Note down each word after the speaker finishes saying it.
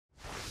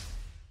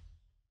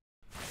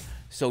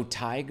So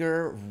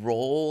Tiger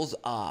rolls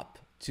up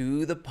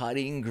to the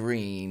putting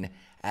green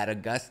at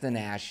Augusta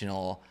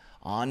National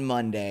on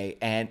Monday,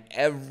 and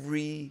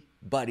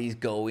everybody's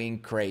going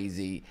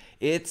crazy.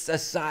 It's a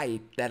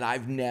sight that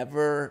I've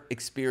never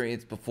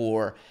experienced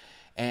before,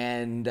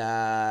 and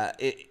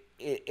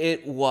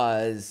it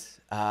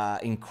was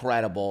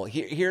incredible.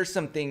 Here's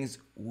some things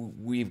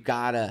we've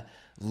got to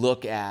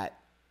look at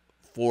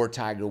for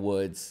Tiger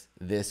Woods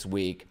this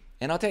week,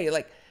 and I'll tell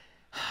you,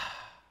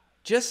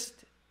 just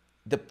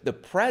the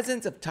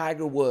presence of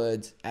Tiger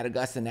Woods at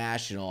Augusta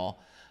National,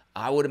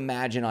 I would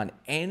imagine on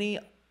any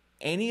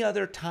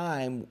other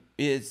time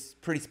is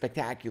pretty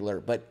spectacular.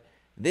 But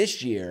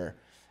this year,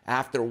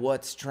 after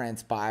what's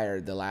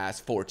transpired the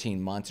last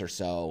 14 months or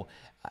so,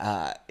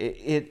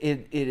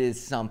 it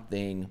is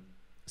something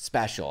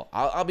special.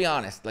 I'll be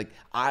honest.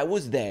 I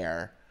was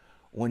there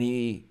when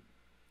he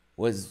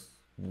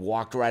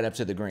walked right up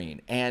to the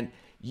green, and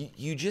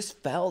you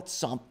just felt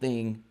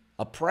something,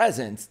 a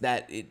presence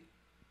that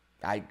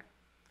I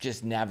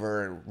just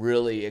never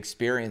really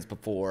experienced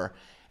before.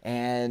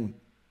 And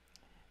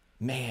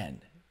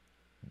man,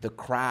 the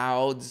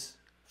crowds,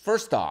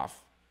 first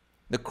off,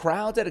 the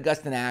crowds at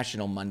Augusta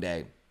National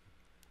Monday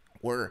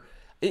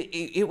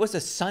it was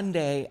a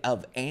Sunday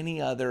of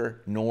any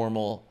other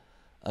normal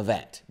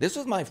event. This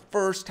was my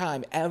first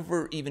time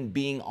ever even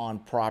being on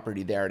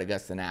property there at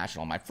Augusta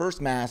National. My first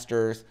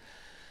Masters,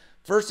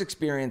 first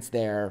experience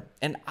there.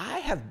 And I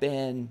have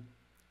been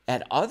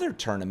at other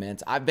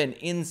tournaments, I've been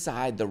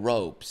inside the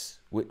ropes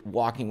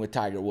walking with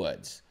Tiger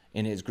Woods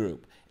in his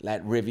group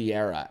at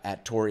Riviera,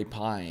 at Torrey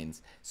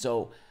Pines.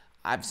 So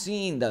I've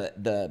seen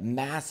the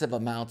massive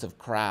amounts of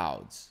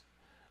crowds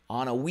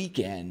on a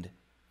weekend,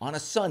 on a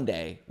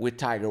Sunday with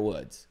Tiger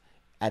Woods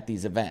at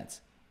these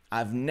events.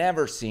 I've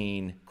never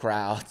seen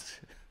crowds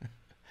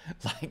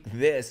like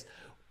this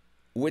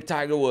with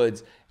Tiger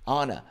Woods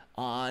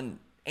on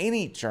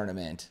any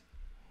tournament,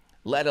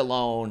 let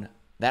alone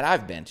that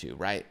I've been to,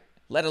 right?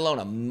 Let alone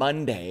a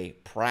Monday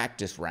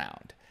practice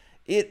round.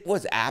 It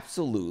was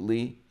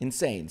absolutely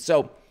insane.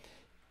 So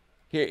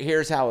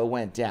here's how it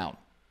went down.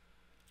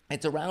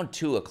 It's around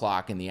 2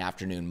 o'clock in the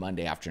afternoon,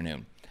 Monday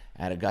afternoon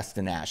at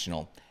Augusta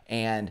National,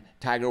 and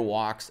Tiger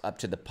walks up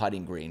to the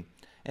putting green.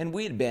 And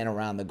we had been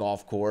around the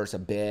golf course a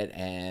bit,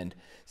 and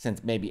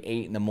since maybe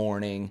 8 in the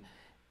morning.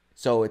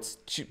 So it's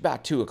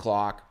about 2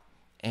 o'clock,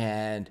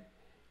 and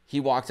he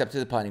walks up to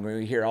the putting green.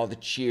 We hear all the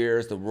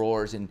cheers, the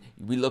roars, and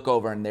we look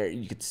over, and there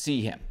you could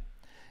see him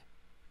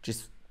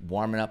just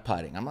warming up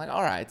putting. I'm like,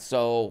 all right,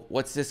 so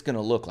what's this going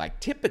to look like?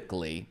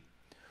 Typically,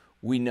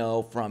 we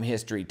know from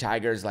history,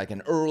 Tiger's like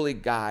an early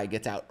guy,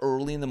 gets out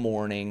early in the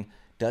morning,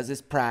 does his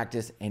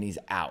practice, and he's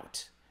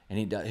out.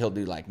 And he'll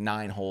do like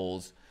 9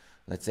 holes,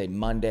 let's say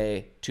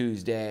Monday,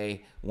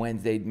 Tuesday,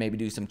 Wednesday, maybe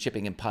do some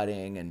chipping and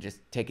putting and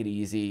just take it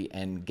easy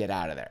and get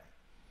out of there.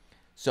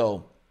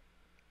 So,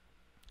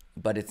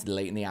 but it's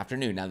late in the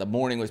afternoon. Now, the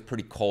morning was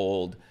pretty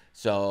cold,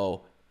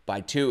 so by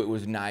 2, it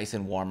was nice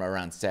and warm,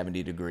 around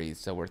 70 degrees.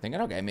 So we're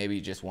thinking, okay, maybe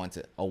he just wants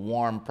a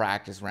warm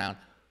practice round.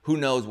 Who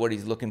knows what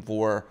he's looking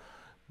for,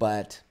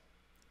 but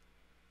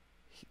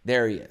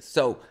there he is.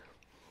 So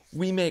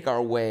we make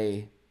our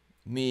way,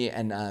 me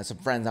and some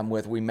friends I'm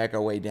with, we make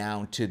our way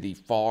down to the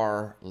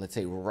far, let's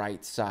say,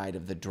 right side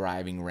of the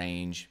driving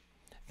range,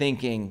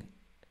 thinking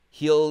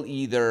he's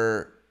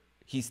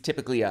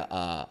typically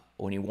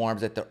when he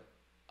warms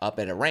up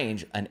at a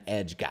range, an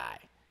edge guy,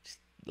 just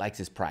likes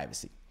his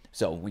privacy.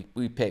 So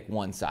we pick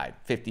one side,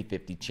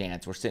 50-50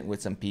 chance. We're sitting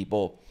with some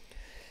people.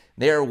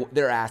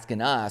 They're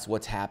asking us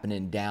what's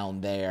happening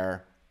down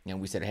there. And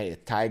we said, hey,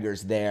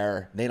 Tiger's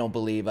there. They don't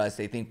believe us.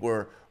 They think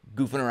we're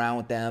goofing around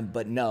with them.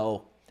 But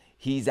no,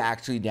 he's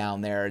actually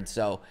down there. And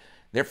so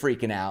they're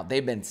freaking out.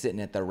 They've been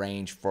sitting at the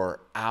range for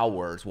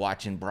hours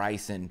watching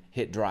Bryson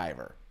hit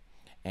driver.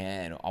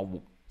 And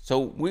so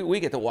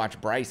we get to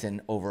watch Bryson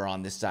over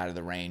on this side of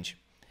the range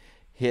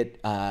hit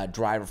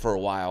driver for a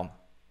while.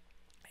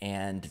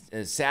 And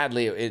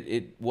sadly,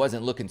 it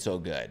wasn't looking so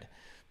good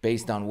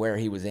based on where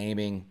he was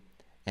aiming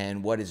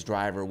and what his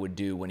driver would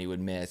do when he would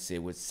miss.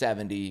 It was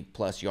 70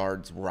 plus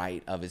yards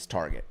right of his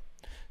target.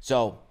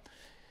 So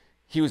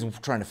he was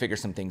trying to figure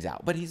some things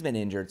out, but he's been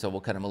injured, so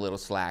we'll cut him a little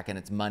slack, and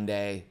it's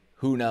Monday.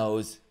 Who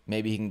knows?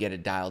 Maybe he can get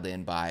it dialed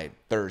in by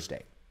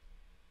Thursday.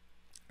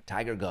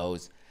 Tiger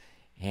goes,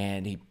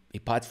 and he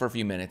putts for a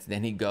few minutes.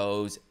 Then he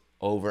goes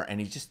over, and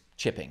he's just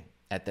chipping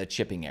at the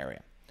chipping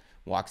area.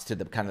 Walks to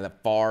the kind of the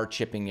far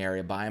chipping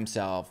area by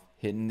himself,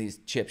 hitting these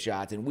chip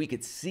shots, and we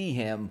could see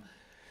him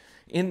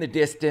in the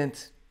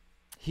distance.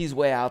 He's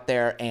way out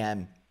there,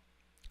 and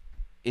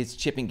his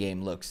chipping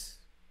game looks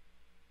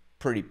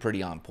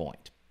pretty on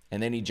point.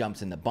 And then he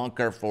jumps in the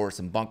bunker for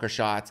some bunker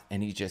shots,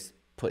 and he's just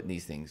putting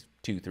these things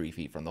 2-3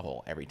 feet from the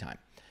hole every time.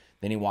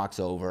 Then he walks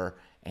over,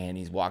 and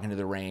he's walking to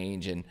the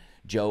range, and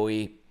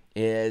Joey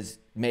is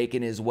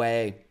making his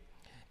way.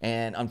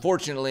 And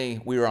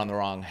unfortunately, we were on the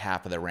wrong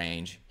half of the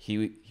range.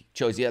 He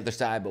chose the other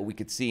side, but we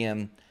could see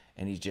him,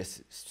 and he's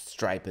just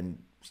striping,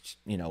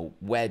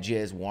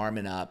 wedges,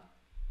 warming up.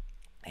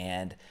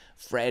 And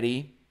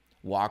Freddie,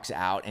 walks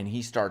out and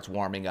he starts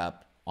warming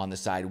up on the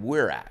side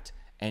we're at.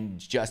 And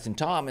Justin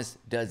Thomas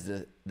does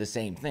the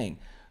same thing.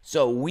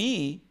 So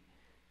we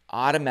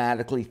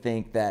automatically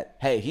think that,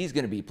 hey, he's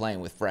going to be playing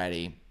with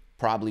Freddie,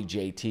 probably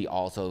JT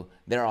also.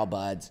 They're all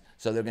buds,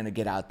 so they're going to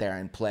get out there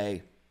and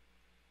play.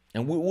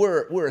 And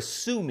we're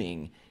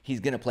assuming he's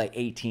going to play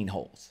 18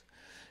 holes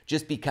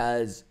just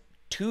because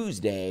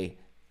Tuesday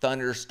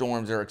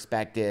thunderstorms are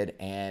expected,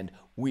 and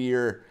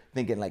we're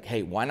thinking like,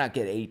 hey, why not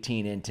get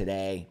 18 in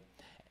today?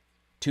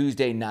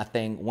 Tuesday,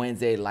 nothing.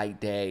 Wednesday, light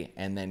day,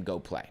 and then go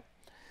play.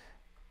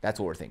 That's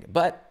what we're thinking.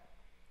 But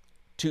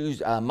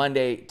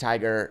Monday,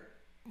 Tiger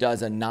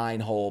does a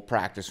 9-hole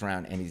practice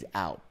round, and he's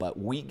out. But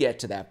we get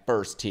to that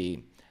first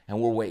tee,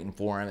 and we're waiting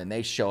for him, and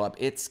they show up.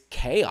 It's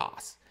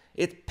chaos.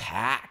 It's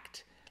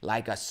packed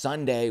like a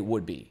Sunday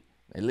would be,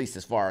 at least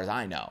as far as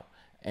I know,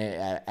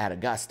 at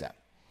Augusta.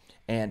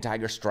 And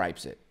Tiger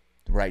stripes it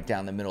right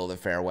down the middle of the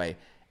fairway.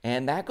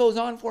 And that goes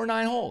on for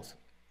 9 holes.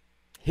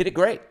 Hit it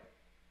great.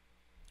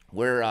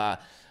 We're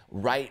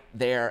right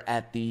there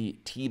at the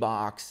tee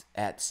box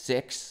at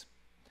 6,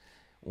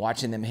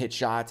 watching them hit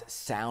shots,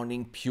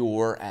 sounding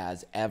pure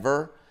as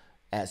ever,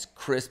 as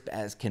crisp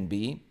as can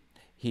be.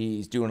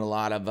 He's doing a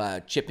lot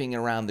of chipping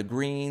around the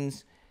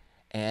greens,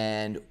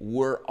 and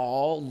we're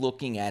all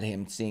looking at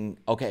him seeing,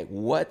 okay,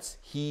 what's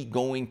he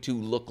going to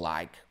look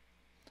like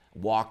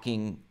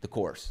walking the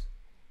course?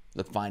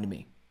 Looked fine to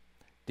me.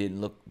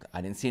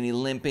 I didn't see any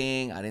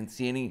limping. I didn't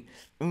see any,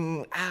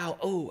 ow,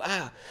 oh,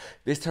 ow.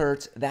 This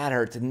hurts, that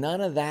hurts.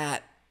 None of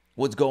that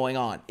was going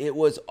on. It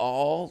was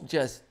all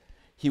just,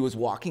 he was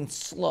walking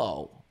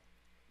slow.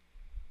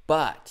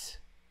 But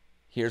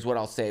here's what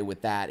I'll say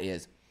with that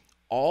is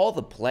all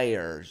the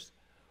players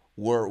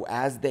were,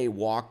 as they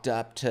walked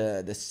up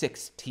to the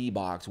 6th tee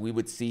box, we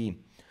would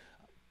see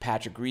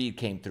Patrick Reed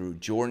came through,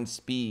 Jordan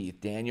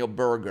Spieth, Daniel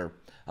Berger.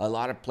 A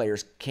lot of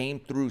players came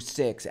through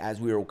 6 as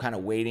we were kind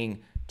of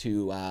waiting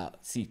to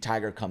see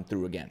Tiger come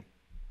through again.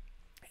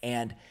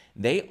 And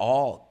they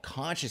all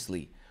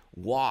consciously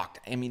walked.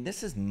 I mean,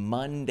 this is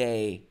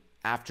Monday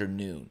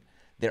afternoon.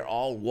 They're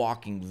all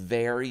walking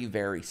very,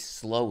 very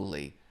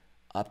slowly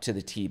up to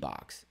the tee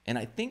box. And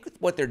I think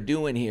what they're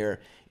doing here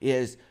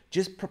is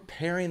just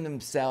preparing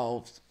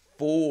themselves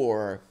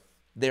for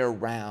their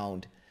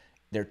round,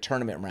 their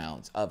tournament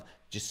rounds of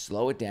just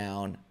slow it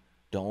down,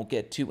 don't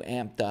get too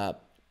amped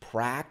up,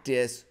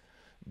 practice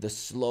the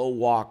slow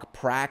walk,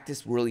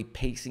 practice really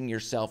pacing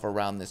yourself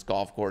around this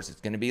golf course.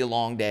 It's going to be a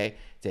long day.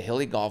 It's a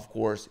hilly golf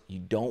course. You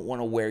don't want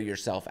to wear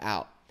yourself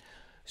out.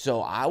 So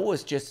I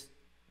was just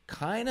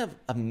kind of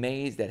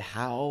amazed at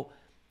how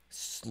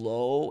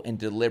slow and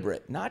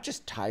deliberate, not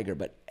just Tiger,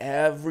 but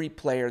every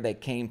player that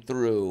came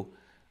through,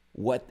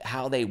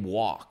 how they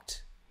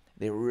walked.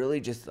 They really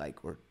just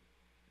like were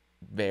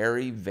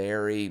very,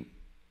 very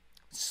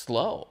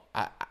slow.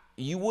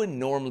 You wouldn't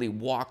normally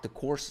walk the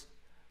course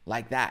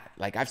like that.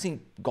 Like I've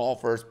seen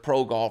golfers,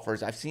 pro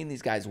golfers, I've seen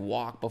these guys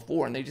walk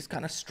before and they just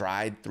kind of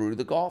stride through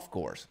the golf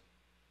course.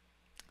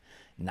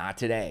 Not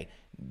today.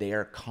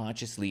 They're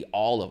consciously,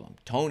 all of them,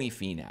 Tony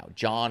Finau,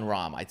 John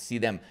Rahm, I'd see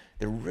them,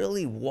 they're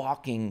really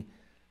walking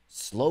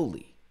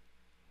slowly.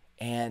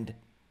 And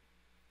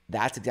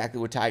that's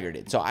exactly what Tiger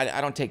did. So I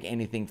don't take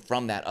anything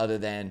from that other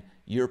than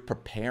you're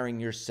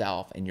preparing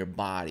yourself and your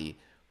body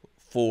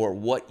for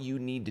what you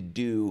need to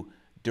do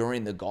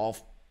during the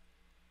golf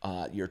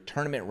your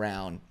tournament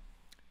round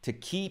to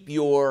keep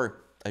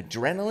your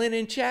adrenaline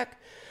in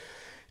check,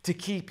 to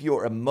keep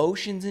your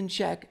emotions in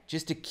check,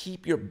 just to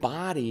keep your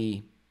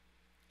body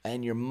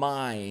and your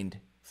mind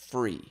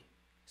free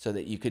so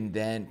that you can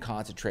then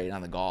concentrate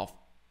on the golf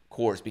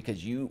course.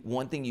 Because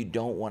one thing you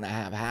don't want to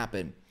have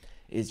happen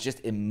is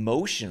just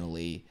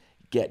emotionally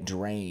get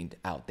drained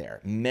out there,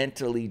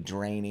 mentally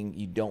draining.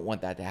 You don't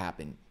want that to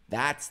happen.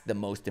 That's the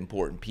most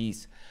important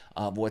piece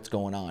of what's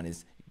going on,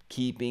 is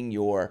keeping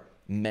your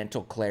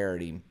mental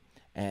clarity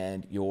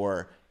and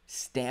your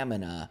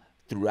stamina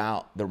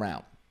throughout the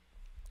round.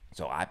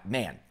 So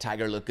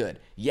Tiger looked good.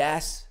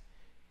 Yes,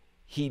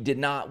 he did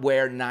not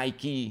wear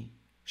Nike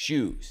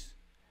shoes.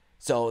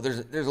 So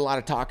there's a lot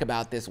of talk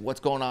about this. What's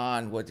going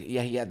on?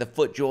 He had the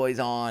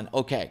FootJoys on.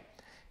 Okay,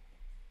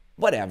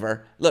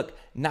 whatever. Look,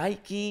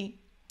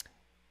 Nike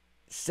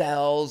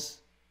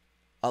sells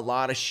a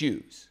lot of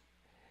shoes.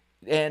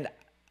 And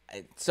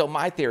so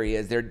my theory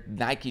is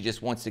Nike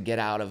just wants to get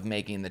out of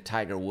making the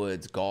Tiger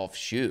Woods golf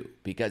shoe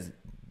because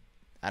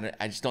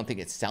I just don't think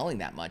it's selling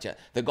that much.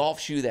 The golf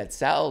shoe that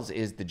sells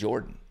is the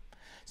Jordan.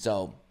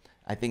 So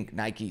I think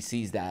Nike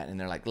sees that and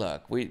they're like,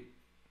 look, we're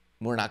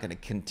not going to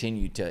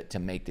continue to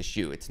make the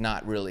shoe. It's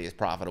not really as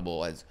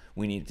profitable as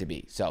we need it to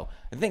be. So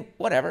I think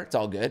whatever, it's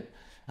all good.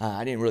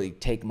 I didn't really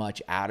take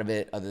much out of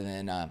it other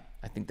than I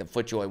think the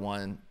FootJoy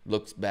one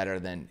looks better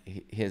than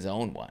his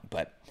own one.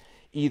 But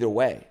either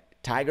way,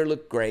 Tiger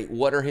looked great.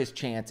 What are his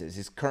chances?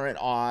 His current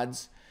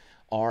odds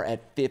are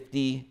at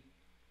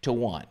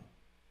 50-1.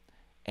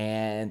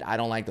 And I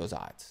don't like those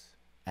odds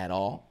at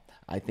all.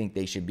 I think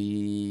they should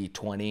be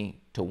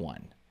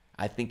 20-1.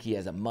 I think he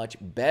has a much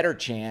better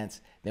chance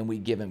than we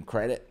give him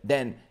credit.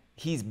 Then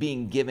he's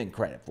being given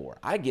credit for.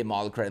 I give him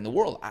all the credit in the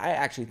world. I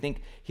actually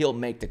think he'll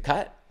make the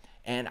cut,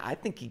 and I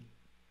think he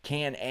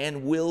can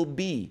and will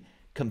be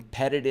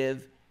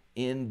competitive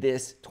in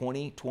this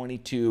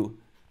 2022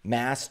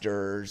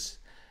 Masters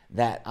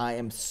that I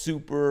am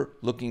super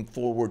looking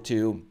forward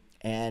to,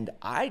 and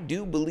I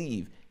do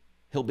believe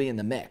he'll be in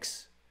the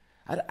mix.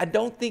 I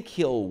don't think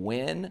he'll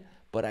win,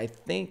 but I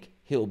think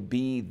he'll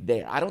be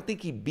there. I don't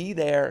think he'd be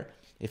there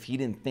if he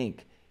didn't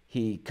think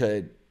he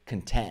could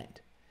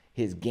contend.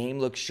 His game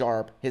looks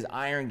sharp. His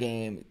iron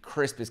game,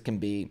 crisp as can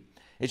be.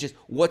 It's just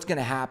what's going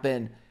to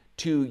happen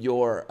to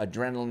your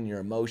adrenaline, your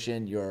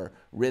emotion, your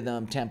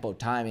rhythm, tempo,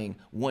 timing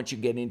once you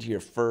get into your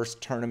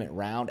first tournament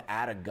round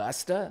at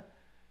Augusta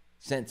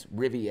since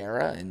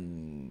Riviera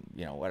in,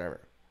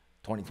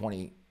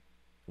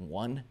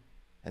 2021.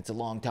 That's a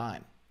long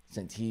time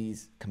since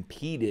he's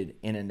competed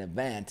in an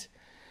event.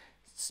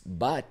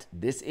 But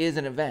this is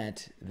an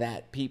event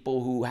that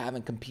people who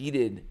haven't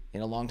competed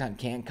in a long time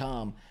can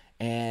come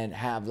and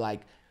have like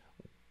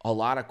a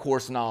lot of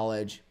course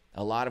knowledge,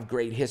 a lot of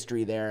great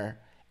history there,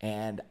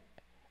 and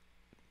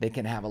they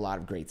can have a lot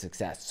of great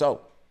success.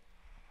 So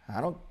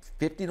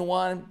 50 to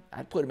 1,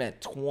 I'd put him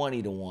at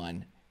 20 to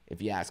 1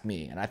 if you ask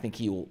me. And I think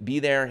he will be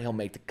there, he'll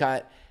make the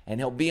cut,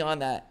 and he'll be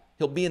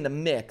in the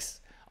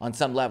mix on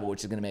some level,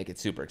 which is going to make it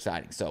super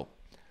exciting. So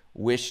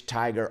wish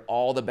Tiger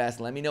all the best.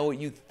 Let me know what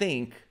you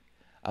think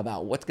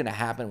about what's going to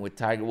happen with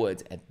Tiger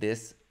Woods at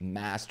this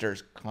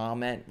Masters.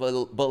 Comment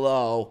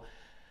below.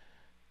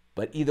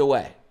 But either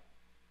way,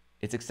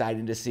 it's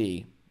exciting to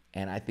see,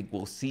 and I think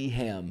we'll see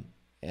him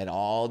at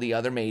all the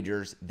other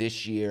majors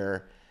this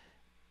year.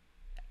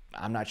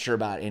 I'm not sure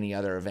about any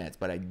other events,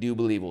 but I do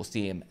believe we'll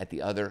see him at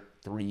the other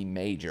 3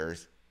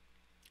 majors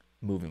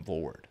moving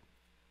forward.